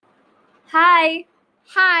Hi,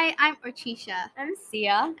 Hi, I'm Archisha, I'm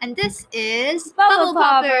Sia. and this is Bubble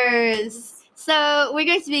Poppers. So we're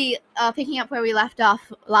going to be picking up where we left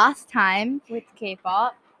off last time. With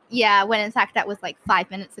K-pop. Yeah, when in fact that was like 5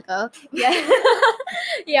 minutes ago. Yeah.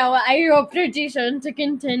 Yeah, well, I hope tradition to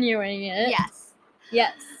continuing it. Yes,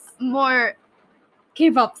 Yes. more.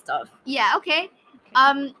 K-pop stuff. Yeah, okay.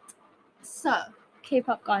 So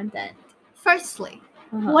K-pop content. firstly,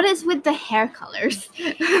 Uh-huh. what is with the hair colors?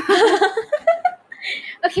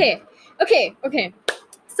 Okay.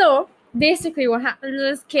 So basically what happens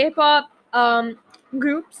is K-pop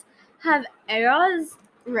groups have eras.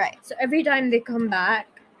 Right. So every time they come back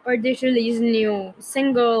or they release a new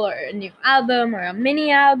single or a new album or a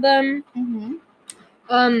mini album,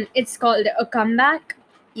 Mm-hmm. it's called a comeback.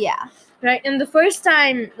 Yeah. Right, and the first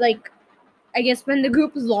time, like, I guess when the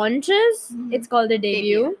group launches, Mhm. it's called a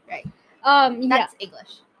debut. Right. Yeah, That's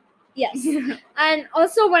English. yes. And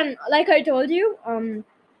also when, like I told you,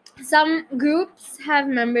 some groups have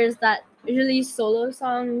members that release solo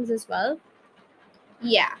songs as well.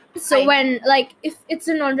 Yeah. So I- when, like, if it's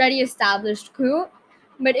an already established group,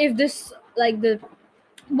 but if this, like, the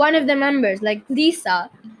one of the members, like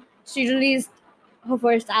Lisa, she released her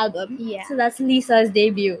first album. Yeah. So that's Lisa's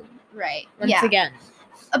debut Right. once again.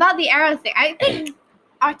 About the era thing, I think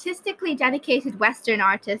artistically dedicated Western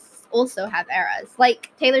artists also have eras.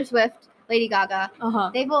 Like Taylor Swift, Lady Gaga,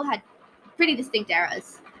 Uh-huh. they've all had pretty distinct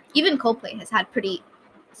eras. Even Coldplay has had pretty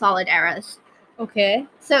solid eras. Okay.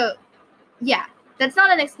 So, yeah, that's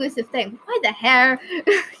not an exclusive thing. Why the hair?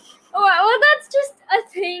 Well, that's just a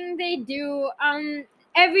thing they do.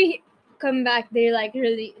 Every comeback,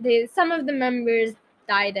 some of the members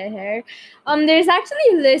dye their hair. There's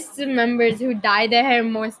actually lists of members who dye their hair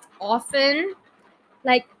most often,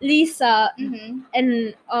 like Lisa, Mm-hmm.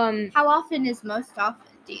 and How often is most often,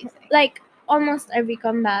 do you think? like almost every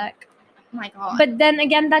comeback. Oh my god. But then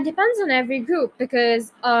again, that depends on every group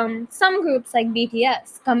because some groups like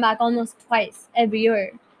BTS come back almost twice every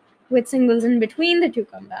year, with singles in between the two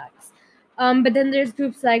comebacks. But then there's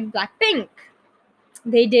groups like Blackpink.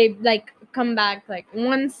 They come back like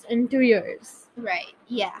once in 2 years. Right,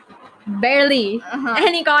 yeah. Barely Uh-huh.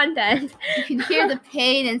 any content. You can hear the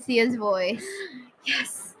pain in Sia's voice.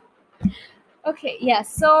 Yes. Okay, yeah.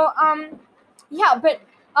 So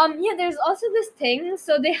there's also this thing.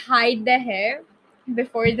 So they hide their hair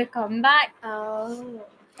before the comeback. Oh.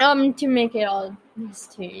 To make it all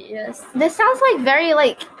mysterious. This sounds like very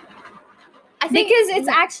like I think Because it's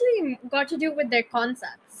actually got to do with their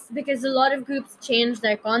concepts. Because a lot of groups change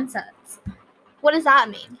their concepts. what does that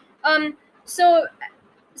mean? So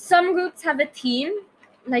some groups have a theme,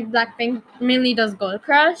 like Blackpink mainly does Girl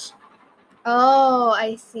Crush, Oh,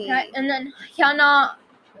 I see. right? And then Hyuna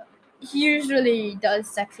usually does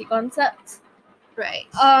sexy concepts. Right.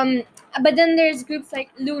 But then there's groups like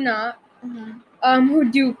Luna, Mm-hmm.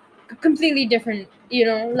 who do completely different.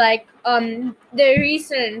 Like the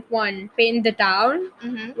recent one, Paint the Town,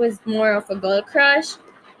 Mm-hmm. was more of a girl crush.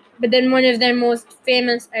 But then one of their most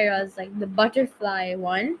famous eras, like the Butterfly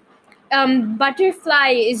one. Butterfly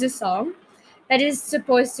is a song that is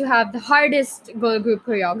supposed to have the hardest girl group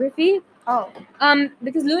choreography. Oh.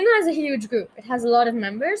 Because Luna is a huge group. It has a lot of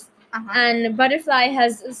members. Uh-huh. And Butterfly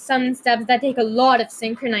has some steps that take a lot of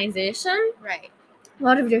synchronization. Right. A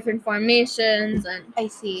lot of different formations and I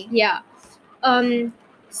see. yeah.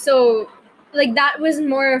 So like that was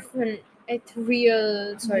more of an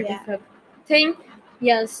ethereal sort of a thing.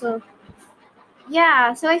 Yeah, so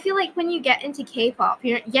Yeah, so I feel like when you get into K-pop,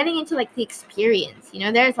 you're getting into like the experience.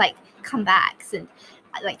 There's like comebacks and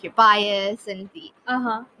like your bias and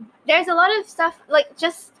there's a lot of stuff like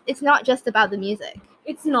just it's not just about the music.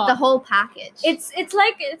 It's not the whole package. It's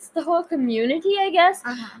like it's the whole community, I guess.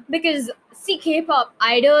 Uh-huh. Because see, K-pop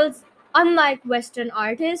idols, unlike Western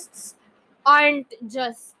artists, aren't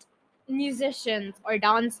just musicians or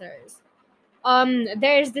dancers.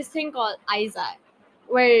 There's this thing called Isaac,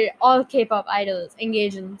 where all K-pop idols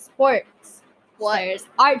engage in sports. What? There's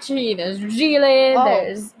archery, there's relay,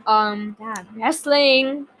 there's Damn.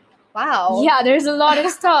 wrestling. Wow. Yeah, there's a lot of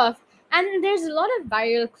stuff. And there's a lot of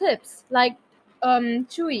viral clips, like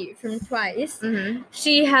Chui from Twice. Mm-hmm.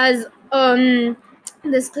 She has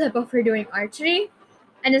this clip of her doing archery,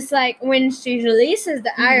 and it's like when she releases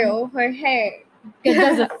the arrow, her hair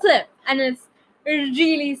does a flip, and it's a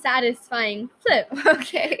really satisfying flip.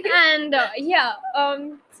 Okay. And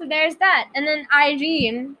so there's that. And then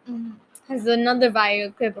Irene has another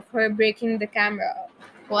viral clip of her breaking the camera.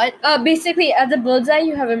 What? Basically, at the bullseye,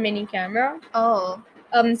 you have a mini camera. Oh.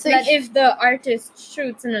 So that if the artist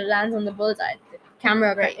shoots and it lands on the bullseye, the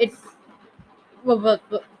camera, Right.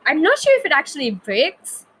 I'm not sure if it actually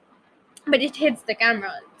breaks, but it hits the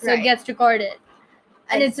camera, so it Right. gets recorded.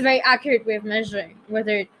 And I it's a very accurate way of measuring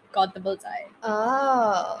whether it got the bullseye.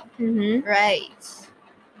 Oh, Mm-hmm. right.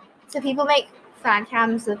 So people make fan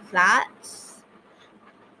cams of that?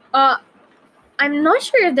 I'm not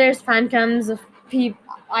sure if there's fan cams of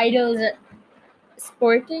idols at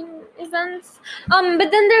sporting events.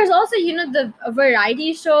 But then there's also, the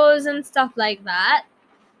variety shows and stuff like that.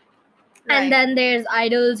 Right. And then there's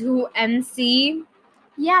idols who MC.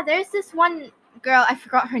 Yeah, there's this one girl, I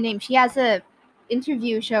forgot her name. She has a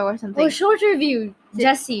interview show or something. Oh, short review.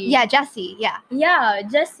 Jessie. Yeah, Jessie, yeah. Yeah,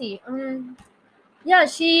 Jessie. Yeah,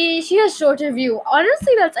 she has short review.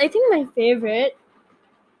 Honestly, that's, I think, my favorite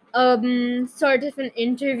sort of an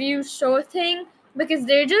interview show thing, because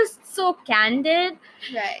they're just so candid.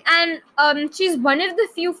 Right. And she's one of the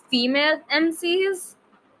few female MCs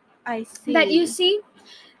I see. that you see.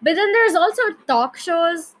 But then there's also talk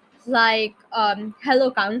shows like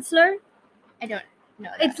Hello Counselor. I don't know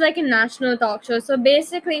that. It's like a national talk show. So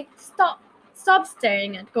basically, stop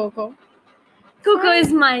staring at Coco. Coco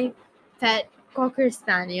is my pet Cocker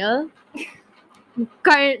Spaniel.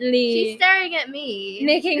 Currently, she's staring at me,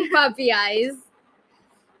 making puppy eyes.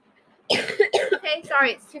 Okay,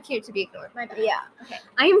 sorry, it's too cute to be ignored. My bad. Yeah. Okay.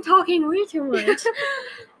 I am talking way too much.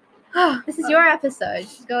 This is your episode.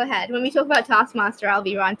 Just go ahead. When we talk about Taskmaster, I'll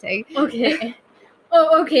be ranting. Okay.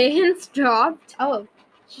 Oh, okay. Hints dropped. Oh,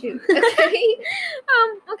 shoot. Okay.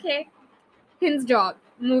 Okay. Hints dropped.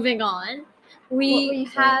 Moving on.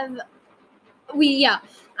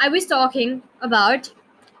 I was talking about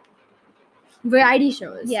variety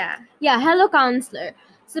shows. Yeah. Yeah, Hello Counselor.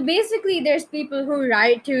 So basically, there's people who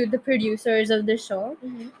write to the producers of the show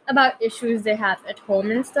about issues they have at home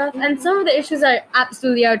and stuff. And some of the issues are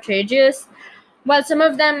absolutely outrageous, while some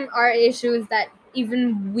of them are issues that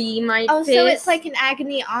even we might face. So it's like an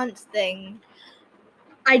agony aunt thing.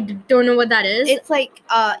 I don't know what that is. It's like,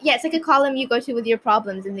 it's like a column you go to with your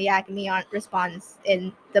problems, and the agony aunt responds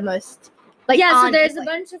in the most, like, so there's a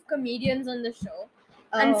bunch of comedians on the show.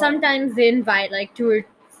 And sometimes they invite like 2 or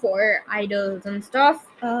 4 idols and stuff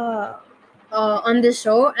on the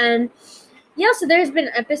show. And so there's been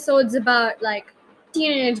episodes about like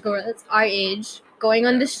teenage girls our age going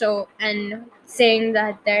on the show and saying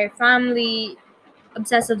that their family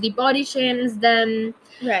obsessively body shames them.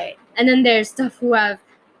 Right. And then there's stuff who have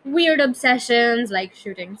weird obsessions like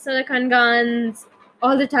shooting silicone guns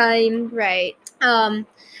all the time. Right.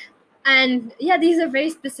 And these are very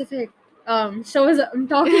specific shows that I'm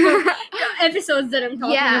talking about, episodes that I'm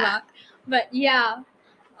talking about. But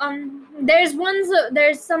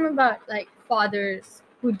there's some about like fathers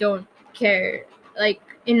who don't care like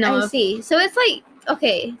enough. I see. So it's like,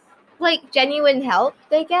 okay, like genuine help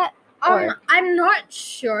they get? I'm not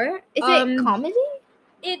sure. Is it comedy?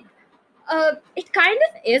 It kind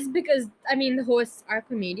of is, because I mean the hosts are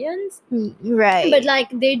comedians. Right. But like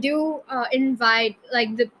they do invite like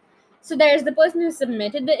so there's the person who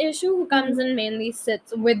submitted the issue who comes and mainly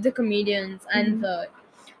sits with the comedians and the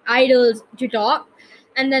idols to talk.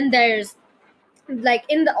 And then there's like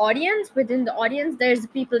within the audience, there's the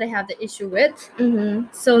people they have the issue with.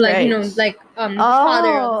 So like, like the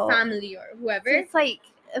father of the family or whoever. So it's like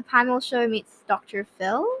a panel show meets Dr.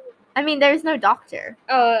 Phil? I mean, there's no doctor.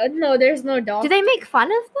 No, there's no doctor. Do they make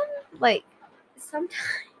fun of them? Like, sometimes.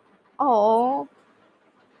 Oh.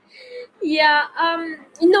 Yeah,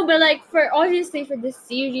 no, but like obviously for the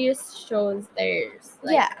serious shows, there's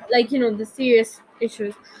like the serious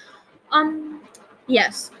issues.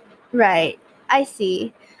 Yes. Right. I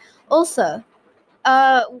see. Also,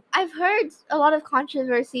 I've heard a lot of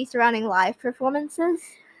controversy surrounding live performances.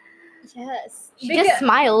 Yes. She just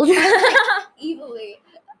smiled. Evilly.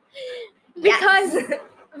 Because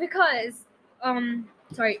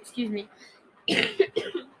sorry, excuse me.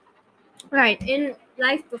 Right, in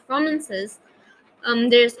live performances,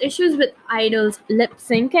 there's issues with idols lip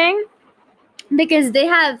syncing, because they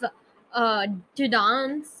have to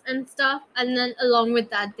dance and stuff, and then along with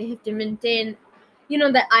that they have to maintain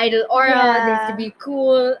the idol aura. They have to be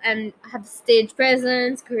cool and have stage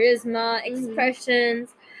presence, charisma,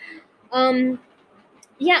 expressions. And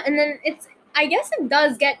then I guess it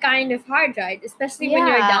does get kind of hard, right? Especially when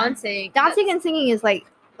you're dancing. Dancing and singing is like,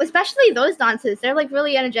 especially those dances, they're like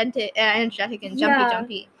really energetic and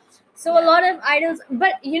jumpy. So a lot of idols,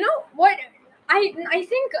 but you know what? I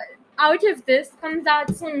think out of this comes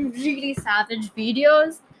out some really savage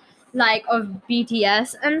videos, like of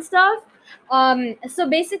BTS and stuff. So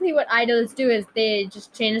basically what idols do is they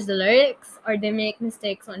just change the lyrics, or they make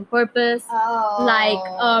mistakes on purpose. Like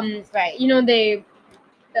they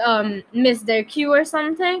miss their cue or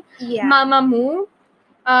something. Mamamoo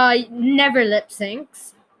never lip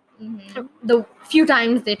syncs. Mm-hmm. The few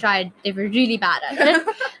times they tried, they were really bad at it.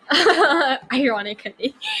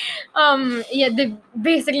 Ironically. They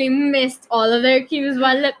basically missed all of their cues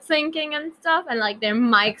while lip syncing and stuff, and like their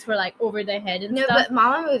mics were like over their head and No, stuff. but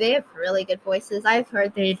Mamamoo, they have really good voices. I've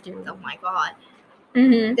heard They do. Oh my god.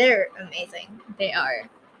 Mm-hmm. They're amazing. They are.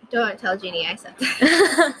 Don't tell Jeannie I said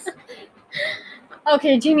that.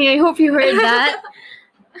 Okay, Jeannie, I hope you heard that.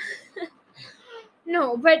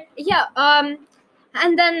 No, but yeah,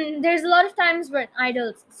 and then there's a lot of times when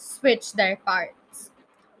idols switch their parts.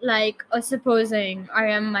 Like, supposing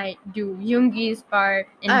RM might do Yoongi's part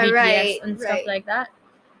in BTS and stuff like that.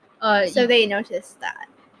 So they noticed that.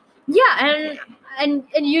 Yeah, and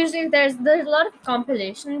usually there's a lot of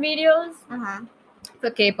compilation videos for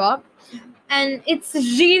K-pop, and it's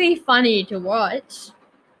really funny to watch.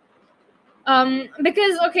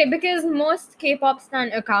 Because most K-pop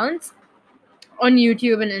stan accounts on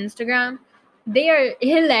YouTube and Instagram, they are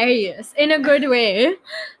hilarious in a good way.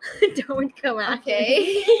 Don't come at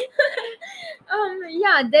me.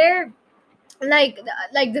 Yeah, they're like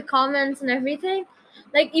the comments and everything.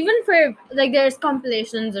 Like, even for like, there's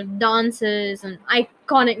compilations of dances and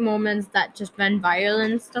iconic moments that just went viral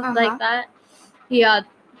and stuff like that. Yeah,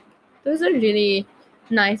 those are really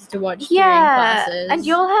nice to watch during classes. And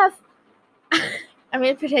you'll have I'm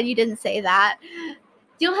gonna pretend you didn't say that.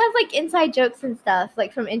 You'll have like inside jokes and stuff,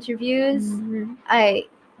 like from interviews. Mm-hmm. I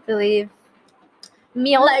believe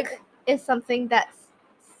milk is something that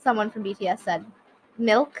someone from BTS said.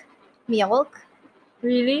 Milk.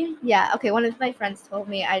 Really? Yeah. Okay. One of my friends told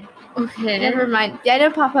me. Okay. Never mind. I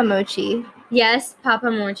know Papa Mochi. Yes,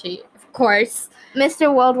 Papa Mochi, of course.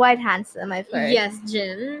 Mr. Worldwide Handsome, I've heard. Yes,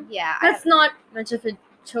 Jin. Yeah. That's not much of a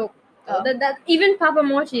joke. Oh. That even Papa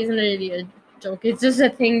Mochi isn't really a joke. It's just a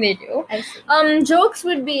thing they do. I see. Jokes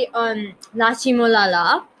would be Lachi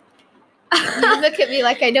Molala. You look at me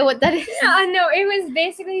like I know what that is. No, it was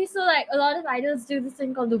basically, so like a lot of idols do this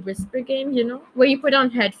thing called the whisper game, where you put on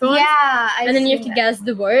headphones. Yeah, and then you have to guess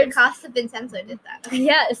the words. Costa Vincenzo did that. Okay.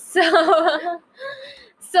 Yeah, so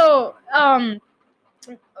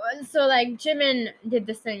like Jimin did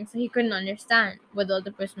this thing, so he couldn't understand what the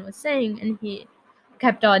other person was saying, and he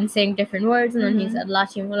kept on saying different words, and then he said la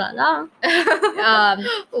chi mu la la.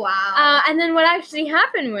 Wow. And then what actually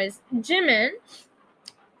happened was Jimin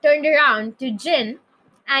turned around to Jin,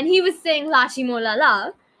 and he was saying la chi mu la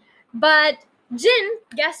la, but Jin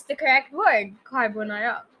guessed the correct word,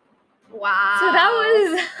 carbonara. Wow. So that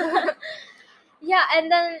was yeah, and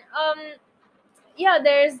then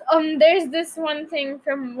there's this one thing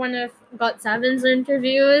from one of GOT7's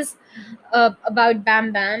interviews about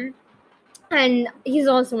Bam Bam, and he's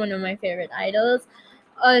also one of my favorite idols.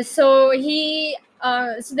 So they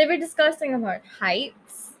were discussing about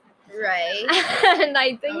heights, right? And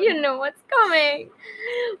I think you know what's coming,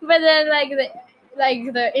 but then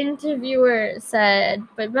the interviewer said,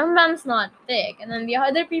 but Bam Bam's not big, and then the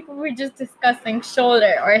other people were just discussing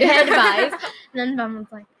shoulder or head wise, and then Bam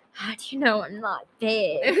was like, how do you know I'm not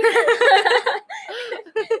big?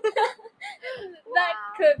 That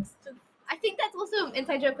cooks. I think that's also an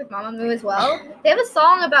inside joke with Mamamoo as well. They have a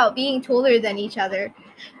song about being taller than each other.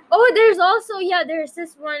 Oh, there's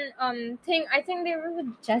this one thing. I think they were with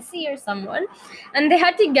Jessie or someone, and they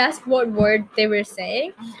had to guess what word they were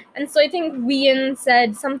saying. And so I think Wien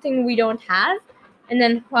said something we don't have, and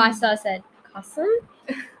then Hwasa said kasum,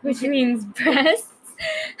 which means breasts.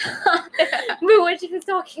 But what she was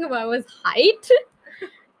talking about was height.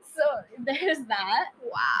 So there's that.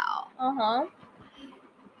 Wow.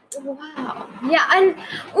 Wow. Yeah, and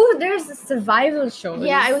there's the survival shows.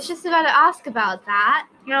 Yeah, I was just about to ask about that.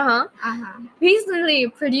 Recently,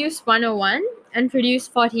 Produce 101 and Produce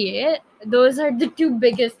 48. Those are the two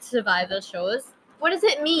biggest survival shows. What does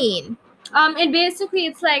it mean?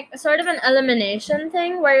 It's like sort of an elimination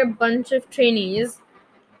thing where a bunch of trainees,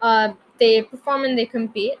 they perform and they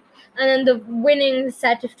compete, and then the winning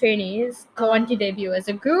set of trainees go on to debut as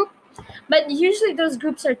a group. But usually those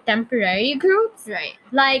groups are temporary groups. Right.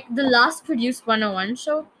 Like the last Produce 101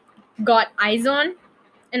 show got IZONE,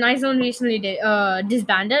 and IZONE recently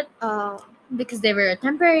disbanded because they were a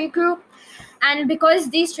temporary group. And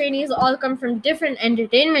because these trainees all come from different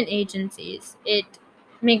entertainment agencies, it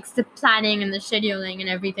makes the planning and the scheduling and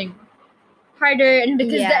everything harder. And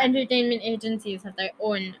because the entertainment agencies have their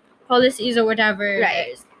own policies or whatever,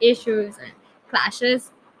 there's issues and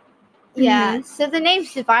clashes. Yeah, so the name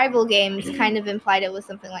Survival Games kind of implied it was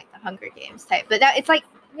something like the Hunger Games type, but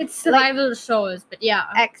it's survival shows, but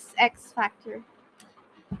yeah, X Factor.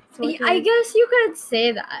 I guess you could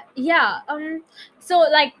say that. Yeah. So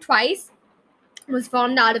like Twice was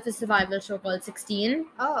formed out of a survival show called 16.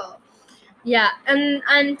 Oh. Yeah,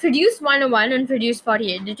 and Produce 101 and Produce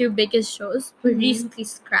 48, the two biggest shows, were recently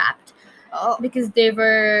scrapped because they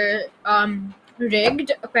were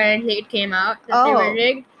rigged. Apparently, it came out that they were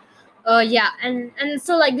rigged. Yeah, and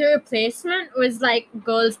so like the replacement was like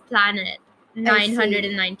Girls Planet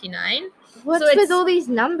 999. What's so with all these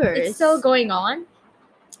numbers? It's still going on.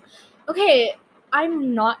 Okay,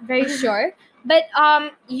 I'm not very sure, but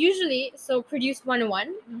usually, so Produce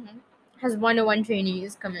 101 has 101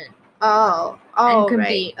 trainees come in. And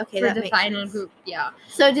compete for the final group. Yeah.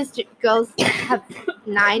 So just girls have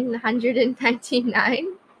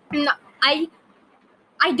 999? No, I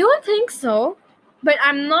don't think so, but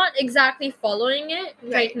I'm not exactly following it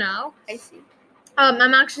right now. I see.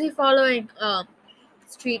 I'm actually following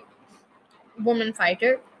Street Woman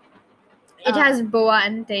Fighter. It has Boa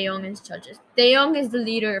and Taeyong as judges. Taeyong is the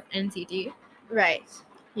leader of NCT. Right.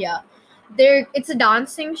 Yeah. It's a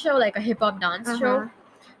dancing show, like a hip hop dance show.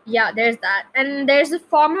 Yeah, there's that. And there's a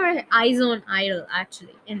former iZone idol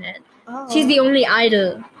actually in it. She's the only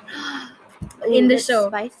idol in the show.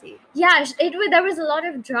 Spicy. Yeah, there was a lot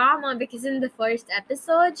of drama because in the first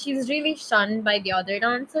episode, she was really shunned by the other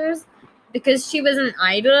dancers because she was an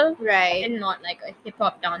idol. Right. And not like a hip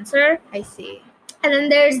hop dancer. I see. And then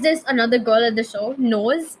there's this another girl at the show,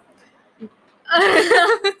 Nose.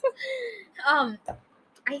 I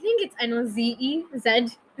think it's Z.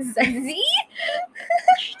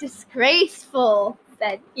 Disgraceful.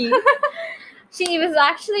 Z-E. She was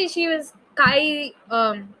Kai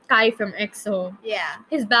from EXO. Yeah.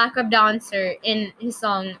 His backup dancer in his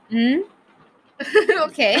song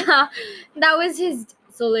Okay. That was his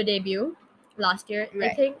solo debut last year, I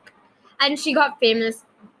think. And she got famous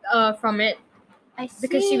from it. I see.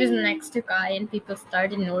 Because she was next to Kai and people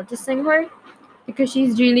started noticing her because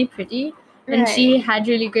she's really pretty and she had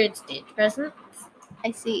really great stage presence.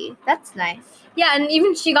 I see. That's nice. Yeah, and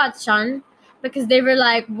even she got shunned because they were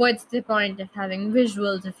like, what's the point of having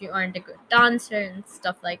visuals if you aren't a good dancer and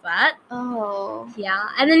stuff like that. Oh. Yeah,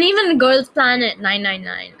 and then even Girls Planet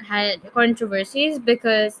 999 had controversies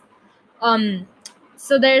because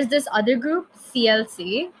so there's this other group,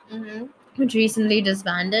 CLC, which recently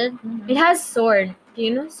disbanded. It has Sorn. Do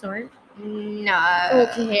you know Sorn? No.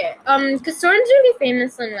 Okay. Because Sorn's really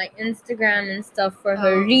famous on like Instagram and stuff for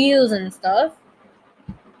her reels and stuff.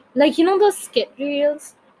 Like, you know those skit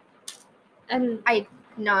reels? And I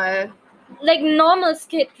know. Like normal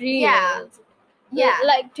skit reels. Yeah. Yeah.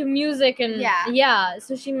 Like to music and yeah.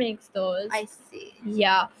 So she makes those. I see.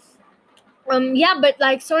 Yeah. Yeah, but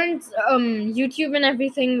like Sorn's YouTube and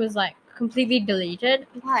everything was like completely deleted.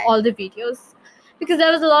 Why? All the videos. Because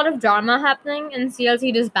there was a lot of drama happening and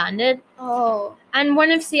CLC disbanded. Oh. And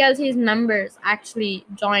one of CLC's members actually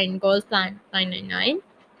joined Girls Planet 999.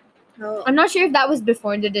 Oh. I'm not sure if that was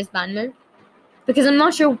before the disbandment. Because I'm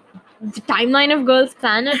not sure the timeline of Girls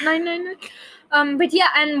Planet 999. But yeah,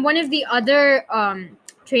 and one of the other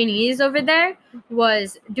trainees over there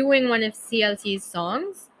was doing one of CLC's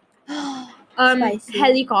songs. Spicy.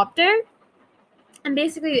 Helicopter. And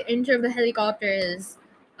basically the intro of the helicopter is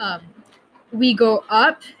we go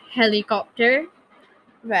up, helicopter.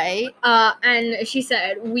 Right. And she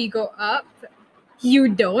said, we go up, you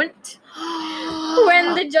don't.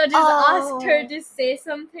 When the judges asked her to say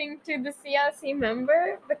something to the CLC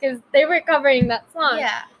member, because they were covering that song.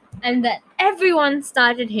 Yeah. And that everyone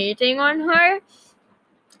started hating on her.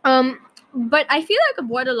 But I feel like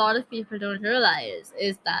what a lot of people don't realize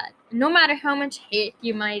is that no matter how much hate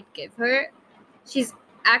you might give her, she's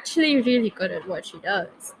actually really good at what she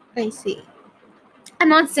does. I see. I'm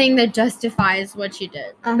not saying that justifies what she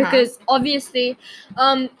did because obviously,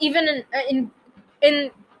 even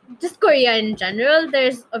in just Korea in general,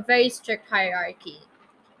 there's a very strict hierarchy.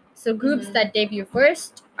 So groups that debut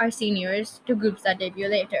first are seniors to groups that debut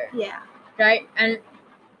later. Yeah. Right? And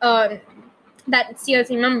that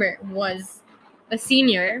CLC member was a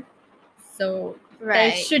senior, so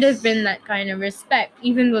there should have been that kind of respect,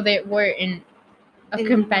 even though they were in a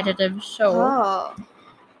competitive show. Oh.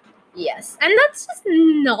 Yes, and that's just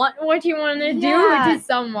not what you want to do to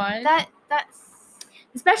someone. That's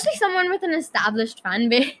especially someone with an established fan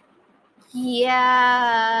base.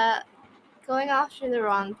 Yeah, going after the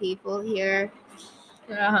wrong people here.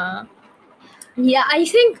 Yeah, I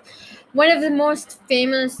think one of the most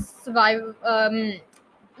famous survival.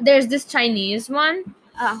 There's this Chinese one.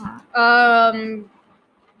 Oh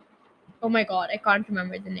my god, I can't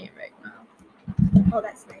remember the name right now. Oh,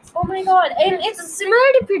 that's nice. Oh my god, and it's similar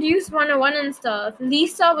to Produce 101 and stuff.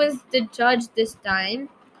 Lisa was the judge this time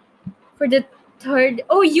for the third.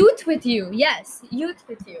 Oh, Youth With You. Yes, Youth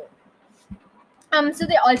With You. So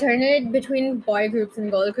they alternate between boy groups and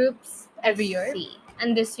girl groups every year.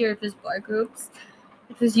 and this year it was boy groups.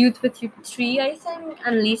 It was Youth with You 3, I think,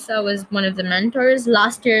 and Lisa was one of the mentors.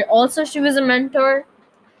 Last year also she was a mentor.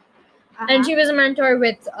 And she was a mentor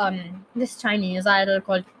with this Chinese idol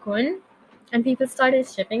called Kun, and people started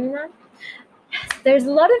shipping them. Yes, there's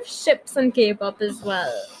a lot of ships in K-pop as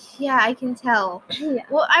well. Yeah, I can tell. Yeah.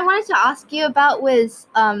 What I wanted to ask you about was,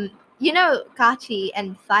 you know, Gachi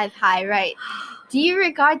and Five High, right? Do you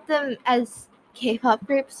regard them as K-pop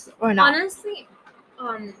groups or not? Honestly,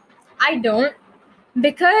 I don't,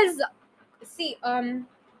 because see,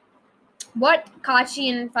 what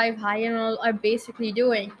Kachi and Five High and all are basically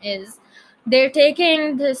doing is they're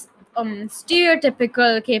taking this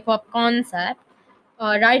stereotypical K-pop concept,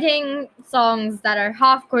 writing songs that are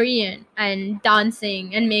half Korean and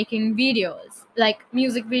dancing and making videos, like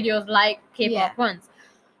music videos like K-pop ones.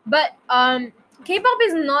 But K-pop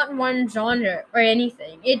is not one genre or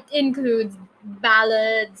anything. It includes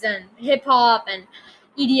ballads and hip hop and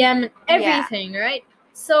EDM and everything, right?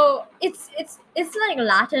 So it's like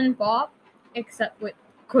Latin pop except with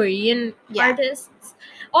Korean artists.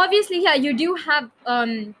 Obviously, yeah, you do have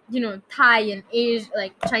Thai and Asian,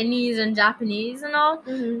 like Chinese and Japanese and all.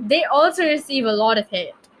 They also receive a lot of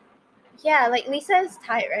hate. Yeah, like Lisa is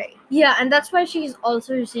Thai, right? Yeah, and that's why she's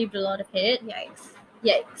also received a lot of hate.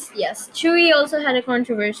 Yikes, yes. Chewie also had a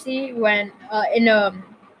controversy when in a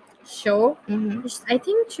show. I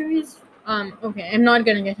think Chewie's okay, I'm not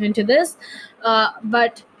gonna get into this.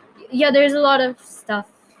 But yeah, there's a lot of stuff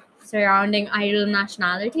surrounding idol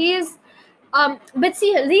nationalities. But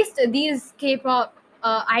see, at least these K-pop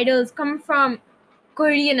idols come from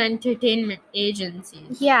Korean entertainment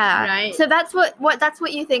agencies. Yeah. Right. So that's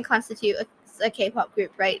what you think constitutes a K-pop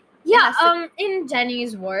group, right? Yeah, in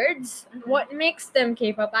Jenny's words, what makes them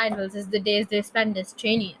K-pop idols is the days they spend as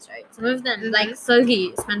trainees, right? Some of them, like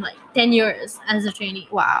Sulgi, spent like 10 years as a trainee.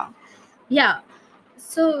 Wow. Yeah.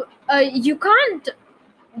 So, you can't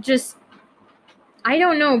just, I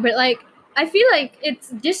don't know, but like, I feel like it's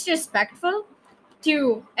disrespectful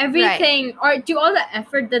to everything or to all the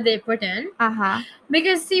effort that they put in.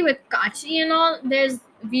 Because see, with Kachi and all, there's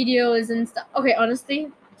videos and stuff. Okay,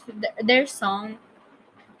 honestly, their song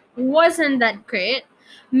wasn't that great,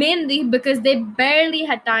 mainly because they barely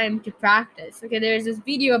had time to practice. Okay, there's this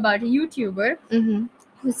video about a YouTuber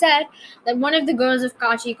who said that one of the girls of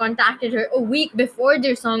Kachi contacted her a week before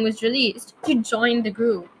their song was released to join the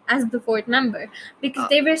group as the fourth member because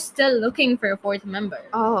they were still looking for a fourth member.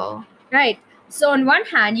 Oh. Right. So on one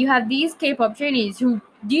hand, you have these K-pop trainees who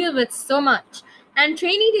deal with so much, and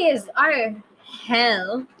trainee days are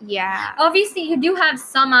hell. Yeah. Obviously, you do have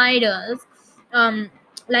some idols,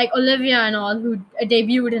 like Olivia and all, who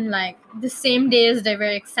debuted in like the same days they were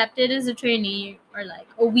accepted as a trainee, or like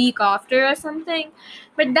a week after or something.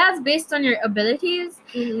 But that's based on your abilities,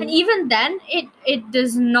 and even then, it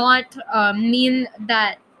does not mean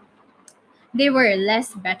that they were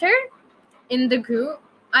less better in the group.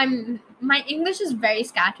 My English is very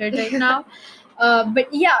scattered right now,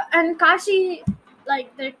 but yeah, and Kashi,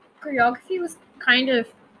 like the choreography was kind of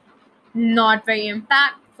not very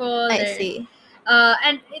impactful. I see.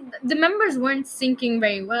 And the members weren't syncing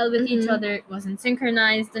very well with each other. It wasn't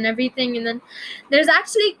synchronized and everything. And then there's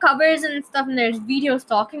actually covers and stuff, and there's videos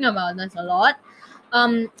talking about this a lot.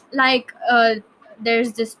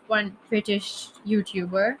 There's this one British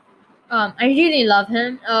YouTuber. I really love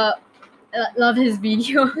him. Love his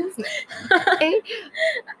videos.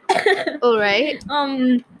 All right.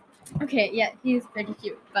 Okay, yeah, he's pretty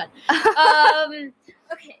cute, but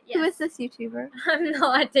okay, yes. Who is this YouTuber? I'm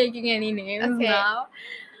not taking any names now.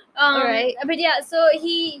 All right. But yeah, so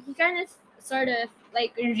he kind of sort of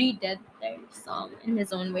like redid their song in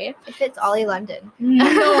his own way. If it's Ollie London.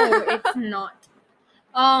 No, it's not.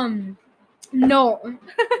 No.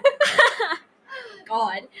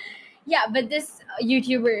 God. Yeah, but this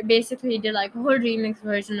YouTuber basically did like a whole remix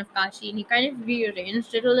version of Kashi, and he kind of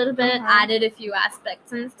rearranged it a little bit, added a few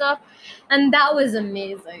aspects and stuff, and that was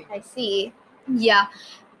amazing. I see. Yeah.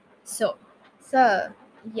 So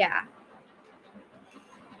yeah.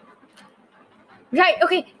 Right.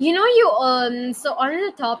 Okay. You so on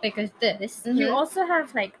the topic of this, you also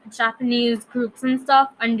have like Japanese groups and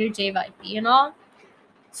stuff under JYP and all.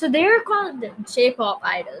 So they're called J-pop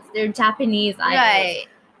idols. They're Japanese idols. Right.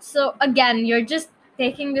 So again, you're just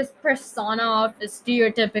taking this persona of the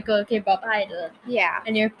stereotypical K-pop idol. Yeah.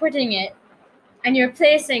 And you're putting it, and you're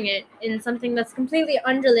placing it in something that's completely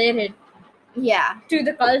unrelated. Yeah. To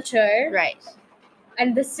the culture. Right.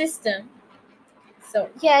 And the system. So.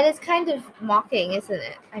 Yeah, it is kind of mocking, isn't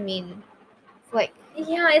it? I mean, like.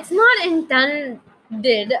 Yeah, it's not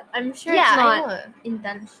intended. I'm sure it's not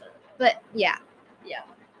intentional. But yeah. Yeah.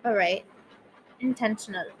 All right.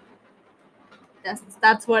 intentional.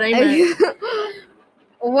 That's what I meant.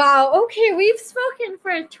 Wow, okay, we've spoken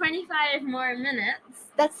for 25 more minutes.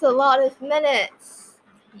 That's a lot of minutes.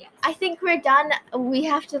 Yes. I think we're done. We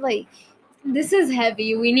have to This is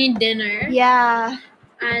heavy. We need dinner. Yeah.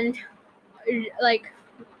 And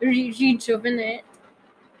rejuvenate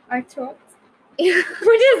our throats. What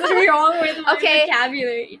is wrong with my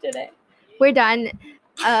vocabulary today? We're done.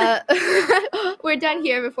 We're done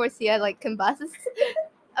here before Sia combusts.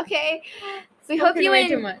 Okay. We hope you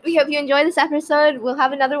enjoy this episode. We'll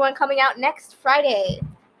have another one coming out next Friday.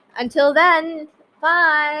 Until then,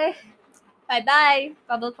 bye. Bye bye.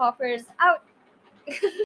 Bubble poppers out.